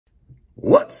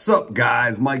What's up,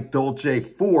 guys? Mike Dolce,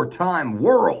 four-time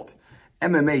world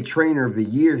MMA trainer of the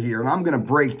year here, and I'm going to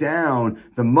break down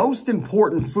the most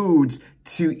important foods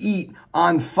to eat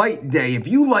on fight day. If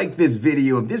you like this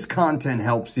video, if this content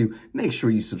helps you, make sure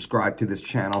you subscribe to this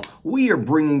channel. We are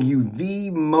bringing you the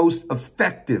most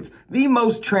effective, the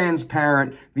most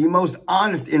transparent, the most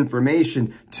honest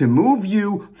information to move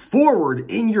you forward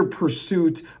in your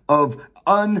pursuit of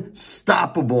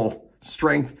unstoppable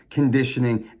strength,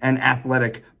 conditioning, and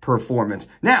athletic performance.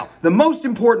 Now, the most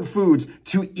important foods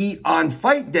to eat on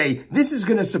fight day, this is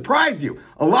going to surprise you.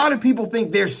 A lot of people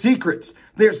think they're secrets.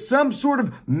 There's some sort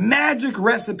of magic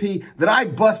recipe that I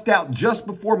bust out just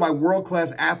before my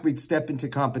world-class athletes step into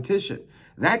competition.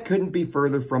 That couldn't be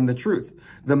further from the truth.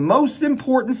 The most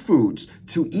important foods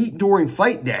to eat during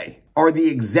fight day are the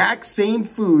exact same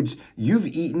foods you've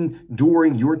eaten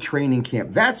during your training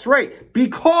camp. That's right,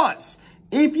 because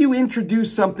if you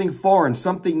introduce something foreign,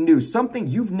 something new, something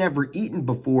you've never eaten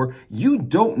before, you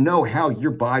don't know how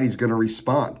your body's going to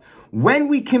respond. When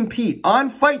we compete on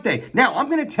fight day, now I'm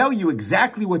going to tell you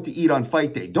exactly what to eat on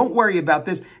fight day. Don't worry about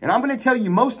this. And I'm going to tell you,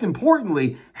 most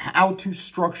importantly, how to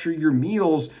structure your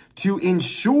meals to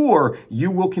ensure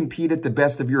you will compete at the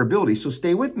best of your ability. So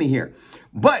stay with me here.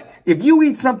 But if you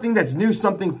eat something that's new,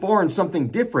 something foreign, something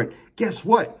different, guess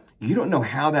what? You don't know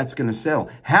how that's going to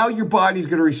settle, how your body's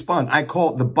going to respond. I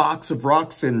call it the box of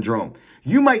rocks syndrome.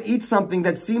 You might eat something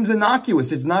that seems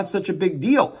innocuous. It's not such a big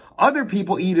deal. Other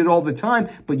people eat it all the time,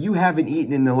 but you haven't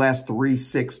eaten in the last 3,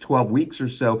 6, 12 weeks or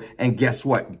so. And guess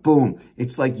what? Boom.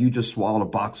 It's like you just swallowed a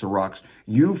box of rocks.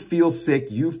 You feel sick.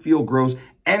 You feel gross.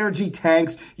 Energy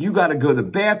tanks. You got to go to the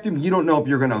bathroom. You don't know if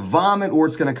you're going to vomit or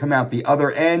it's going to come out the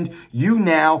other end. You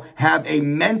now have a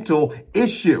mental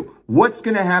issue. What's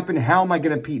going to happen? How am I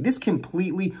going to compete? This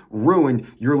completely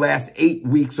ruined your last 8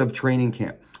 weeks of training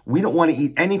camp. We don't want to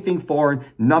eat anything foreign,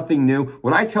 nothing new.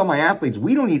 When I tell my athletes,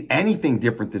 we don't eat anything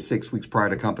different than 6 weeks prior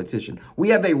to competition. We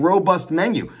have a robust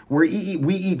menu where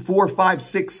we eat 4, 5,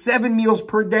 6, 7 meals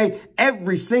per day,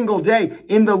 every single day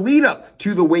in the lead up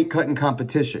to the weight cutting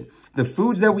competition. The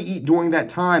foods that we eat during that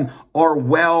time are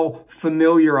well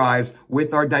familiarized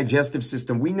with our digestive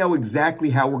system. We know exactly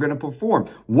how we're going to perform.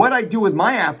 What I do with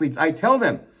my athletes, I tell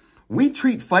them, we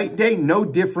treat fight day no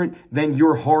different than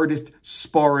your hardest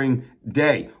sparring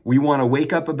day. We want to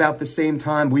wake up about the same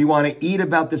time. We want to eat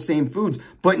about the same foods.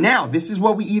 But now, this is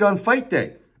what we eat on fight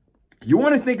day. You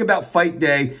want to think about fight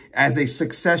day as a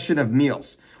succession of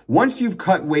meals. Once you've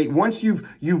cut weight, once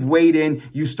you've weighed in,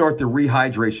 you start the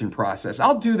rehydration process.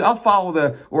 I'll break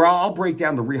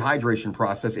down the rehydration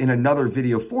process in another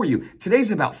video for you.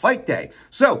 Today's about fight day.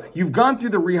 So you've gone through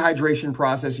the rehydration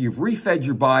process, you've refed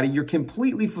your body, you're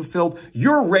completely fulfilled,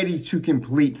 you're ready to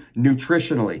complete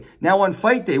nutritionally. Now on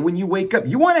fight day, when you wake up,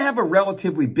 you want to have a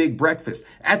relatively big breakfast.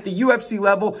 At the UFC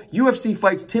level, UFC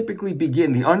fights typically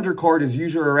begin. The undercard is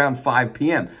usually around 5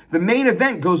 p.m. The main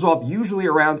event goes off usually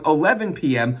around 11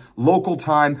 p.m. local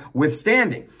time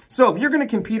withstanding. So if you're going to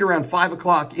compete around 5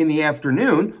 o'clock in the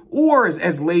afternoon or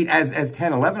as late as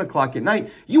 10, 11 o'clock at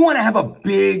night, you want to have a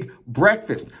big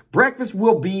breakfast. Breakfast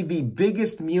will be the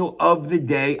biggest meal of the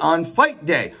day on fight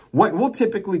day. What we'll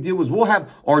typically do is we'll have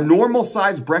our normal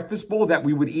size breakfast bowl that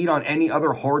we would eat on any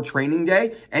other hard training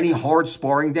day, any hard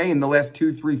sparring day in the last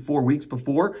 2, 3, 4 weeks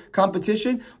before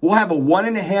competition. We'll have a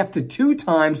 1.5 to 2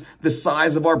 times the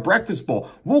size of our breakfast bowl.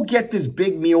 We'll get this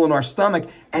big meal in our stomach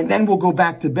and then we'll go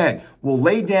back to bed. We'll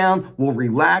lay down, we'll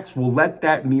relax, we'll let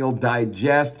that meal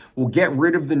digest, we'll get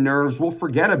rid of the nerves, we'll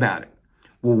forget about it.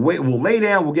 We'll lay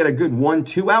down, we'll get a good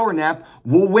 1-2 hour nap,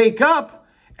 we'll wake up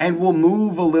and we'll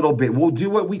move a little bit. We'll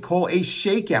do what we call a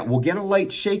shakeout. We'll get a light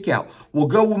shakeout. We'll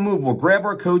move, we'll grab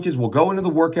our coaches, we'll go into the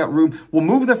workout room, we'll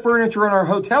move the furniture in our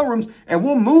hotel rooms and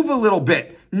we'll move a little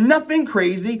bit. Nothing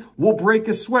crazy. We'll break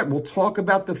a sweat. We'll talk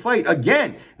about the fight.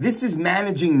 Again, this is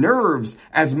managing nerves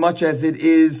as much as it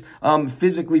is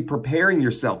physically preparing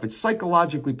yourself. It's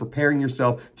psychologically preparing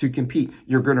yourself to compete.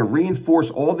 You're going to reinforce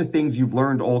all the things you've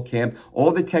learned all camp,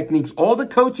 all the techniques, all the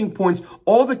coaching points,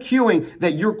 all the cueing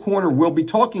that your corner will be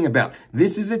talking about.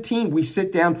 This is a team. We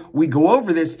sit down, we go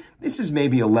over this. This is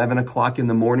maybe 11 o'clock in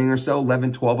the morning or so,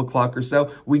 11, 12 o'clock or so.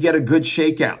 We get a good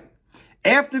shakeout.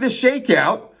 After the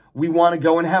shakeout, we want to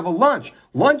go and have a lunch.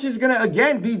 Lunch is going to,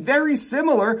 again, be very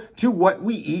similar to what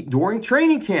we eat during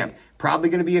training camp. Probably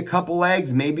going to be a couple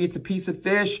eggs. Maybe it's a piece of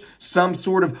fish, some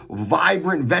sort of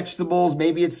vibrant vegetables.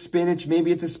 Maybe it's spinach.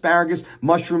 Maybe it's asparagus,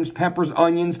 mushrooms, peppers,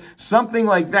 onions, something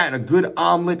like that. A good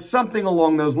omelet, something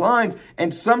along those lines,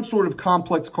 and some sort of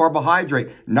complex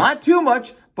carbohydrate. Not too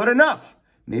much, but enough.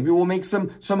 Maybe we'll make some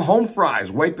home fries,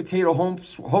 white potato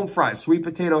home fries, sweet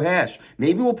potato hash.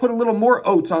 Maybe we'll put a little more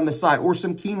oats on the side or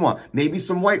some quinoa, maybe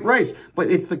some white rice.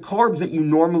 But it's the carbs that you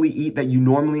normally eat, that you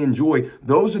normally enjoy.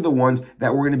 Those are the ones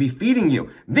that we're going to be feeding you.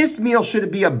 This meal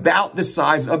should be about the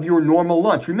size of your normal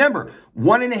lunch. Remember,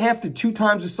 1.5 to 2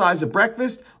 times the size of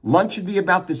breakfast. Lunch should be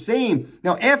about the same.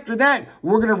 Now, after that,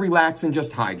 we're going to relax and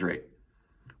just hydrate.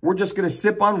 We're just going to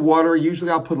sip on water.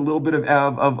 Usually I'll put a little bit of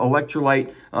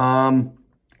electrolyte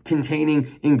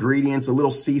containing ingredients, a little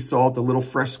sea salt, a little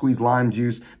fresh squeezed lime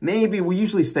juice. Maybe we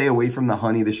usually stay away from the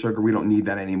honey, the sugar. We don't need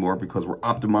that anymore because we're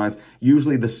optimized.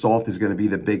 Usually the salt is going to be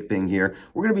the big thing here.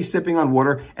 We're going to be sipping on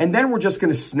water, and then we're just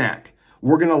going to snack.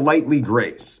 We're going to lightly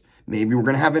graze. Maybe we're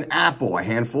going to have an apple, a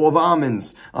handful of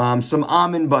almonds, some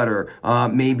almond butter.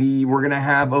 Maybe we're going to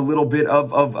have a little bit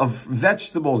of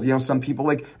vegetables. You know, some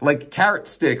people like carrot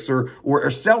sticks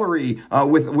or celery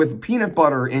with peanut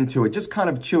butter into it, just kind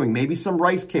of chewing. Maybe some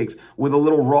rice cakes with a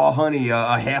little raw honey,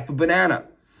 a half a banana.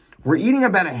 We're eating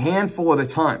about a handful at a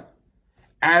time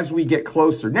as we get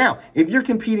closer. Now, if you're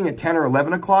competing at 10 or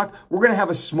 11 o'clock, we're going to have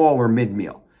a smaller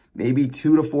mid-meal. Maybe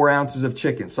 2 to 4 ounces of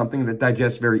chicken, something that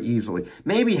digests very easily.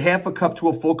 Maybe half a cup to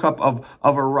a full cup of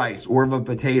a rice or of a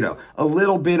potato. A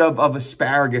little bit of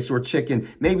asparagus or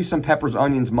chicken. Maybe some peppers,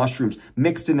 onions, mushrooms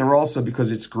mixed in there also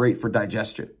because it's great for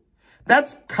digestion.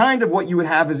 That's kind of what you would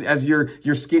have as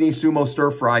your skinny sumo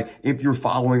stir fry if you're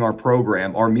following our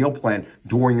program, our meal plan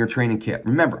during your training camp.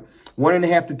 Remember,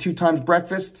 1.5 to 2 times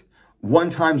breakfast, 1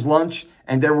 times lunch,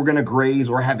 and then we're going to graze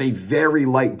or have a very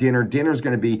light dinner. Dinner is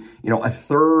going to be, you know, a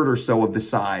third or so of the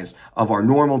size of our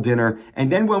normal dinner. And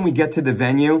then when we get to the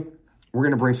venue, we're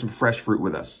going to bring some fresh fruit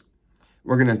with us.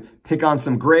 We're going to pick on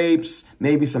some grapes,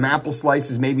 maybe some apple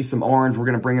slices, maybe some orange. We're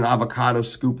going to bring an avocado,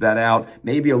 scoop that out,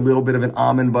 maybe a little bit of an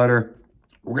almond butter.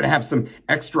 We're going to have some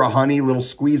extra honey, a little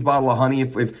squeeze bottle of honey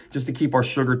if just to keep our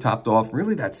sugar topped off.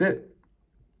 Really, that's it.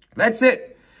 That's it.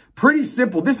 Pretty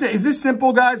simple. Is this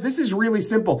simple, guys? This is really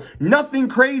simple. Nothing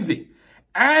crazy.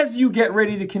 As you get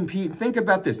ready to compete, think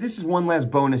about this. This is one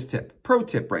last bonus tip, pro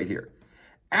tip right here.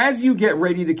 As you get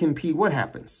ready to compete, what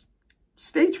happens?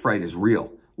 Stage fright is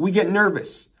real. We get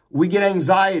nervous. We get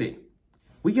anxiety.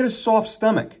 We get a soft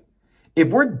stomach. If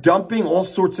we're dumping all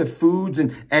sorts of foods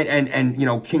and you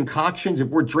know, concoctions, if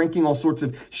we're drinking all sorts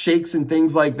of shakes and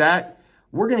things like that,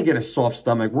 we're going to get a soft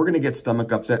stomach. We're going to get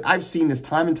stomach upset. I've seen this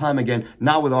time and time again,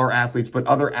 not with our athletes, but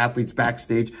other athletes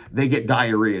backstage. They get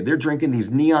diarrhea. They're drinking these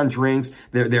neon drinks.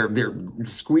 They're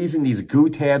squeezing these goo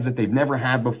tabs that they've never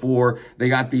had before. They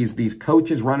got these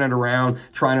coaches running around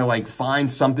trying to like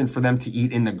find something for them to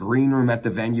eat in the green room at the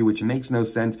venue, which makes no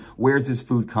sense. Where's this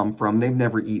food come from? They've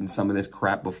never eaten some of this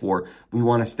crap before. We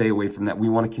want to stay away from that. We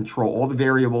want to control all the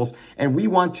variables, and we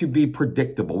want to be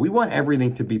predictable. We want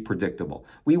everything to be predictable.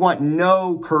 We want no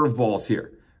curveballs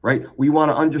here, right? We want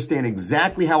to understand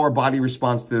exactly how our body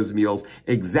responds to those meals,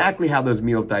 exactly how those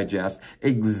meals digest,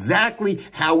 exactly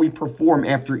how we perform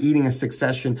after eating a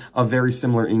succession of very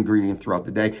similar ingredients throughout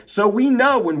the day. So we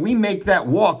know when we make that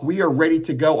walk, we are ready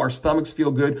to go. Our stomachs feel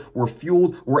good. We're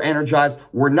fueled. We're energized.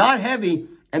 We're not heavy.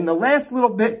 And the last little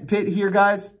bit here,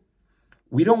 guys,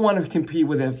 we don't want to compete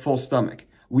with a full stomach.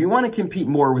 We want to compete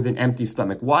more with an empty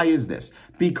stomach. Why is this?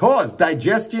 Because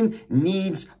digestion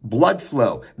needs blood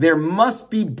flow. There must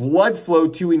be blood flow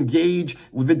to engage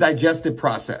with the digestive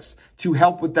process, to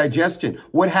help with digestion.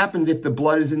 What happens if the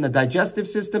blood is in the digestive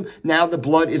system? Now the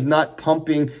blood is not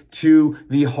pumping to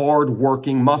the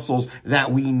hard-working muscles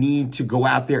that we need to go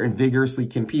out there and vigorously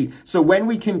compete. So when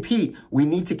we compete, we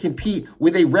need to compete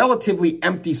with a relatively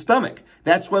empty stomach.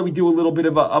 That's why we do a little bit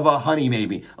of a honey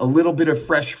maybe, a little bit of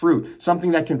fresh fruit,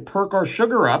 something that can perk our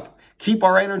sugar up, keep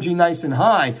our energy nice and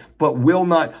high, but will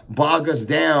not bog us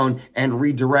down and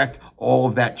redirect all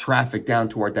of that traffic down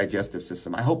to our digestive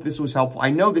system. I hope this was helpful. I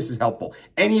know this is helpful.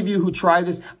 Any of you who try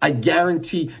this, I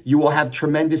guarantee you will have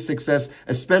tremendous success,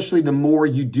 especially the more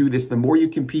you do this, the more you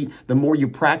compete, the more you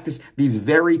practice these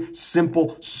very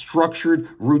simple, structured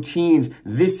routines.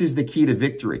 This is the key to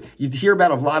victory. You hear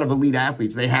about a lot of elite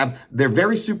athletes. They're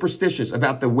very superstitious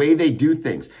about the way they do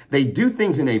things. They do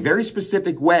things in a very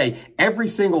specific way every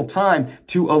single time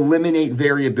to eliminate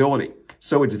variability.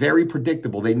 So it's very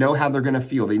predictable. They know how they're going to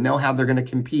feel. They know how they're going to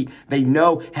compete. They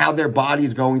know how their body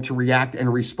is going to react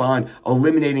and respond,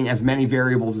 eliminating as many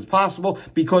variables as possible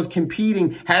because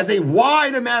competing has a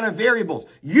wide amount of variables.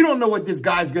 You don't know what this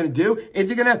guy's going to do. Is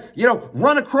he going to,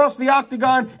 run across the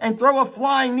octagon and throw a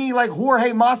flying knee like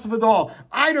Jorge Masvidal?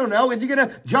 I don't know. Is he going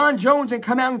to John Jones and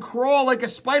come out and crawl like a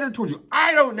spider towards you?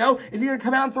 I don't know. Is he going to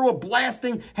come out and throw a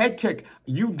blasting head kick?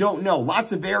 You don't know.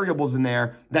 Lots of variables in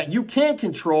there that you can't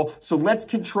control. So let's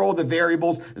control the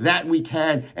variables that we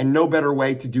can, and no better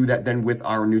way to do that than with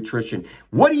our nutrition.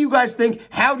 What do you guys think?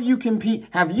 How do you compete?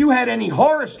 Have you had any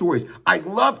horror stories? I'd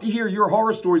love to hear your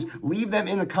horror stories. Leave them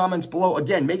in the comments below.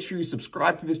 Again, make sure you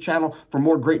subscribe to this channel for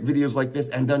more great videos like this,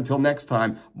 and until next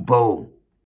time, boom.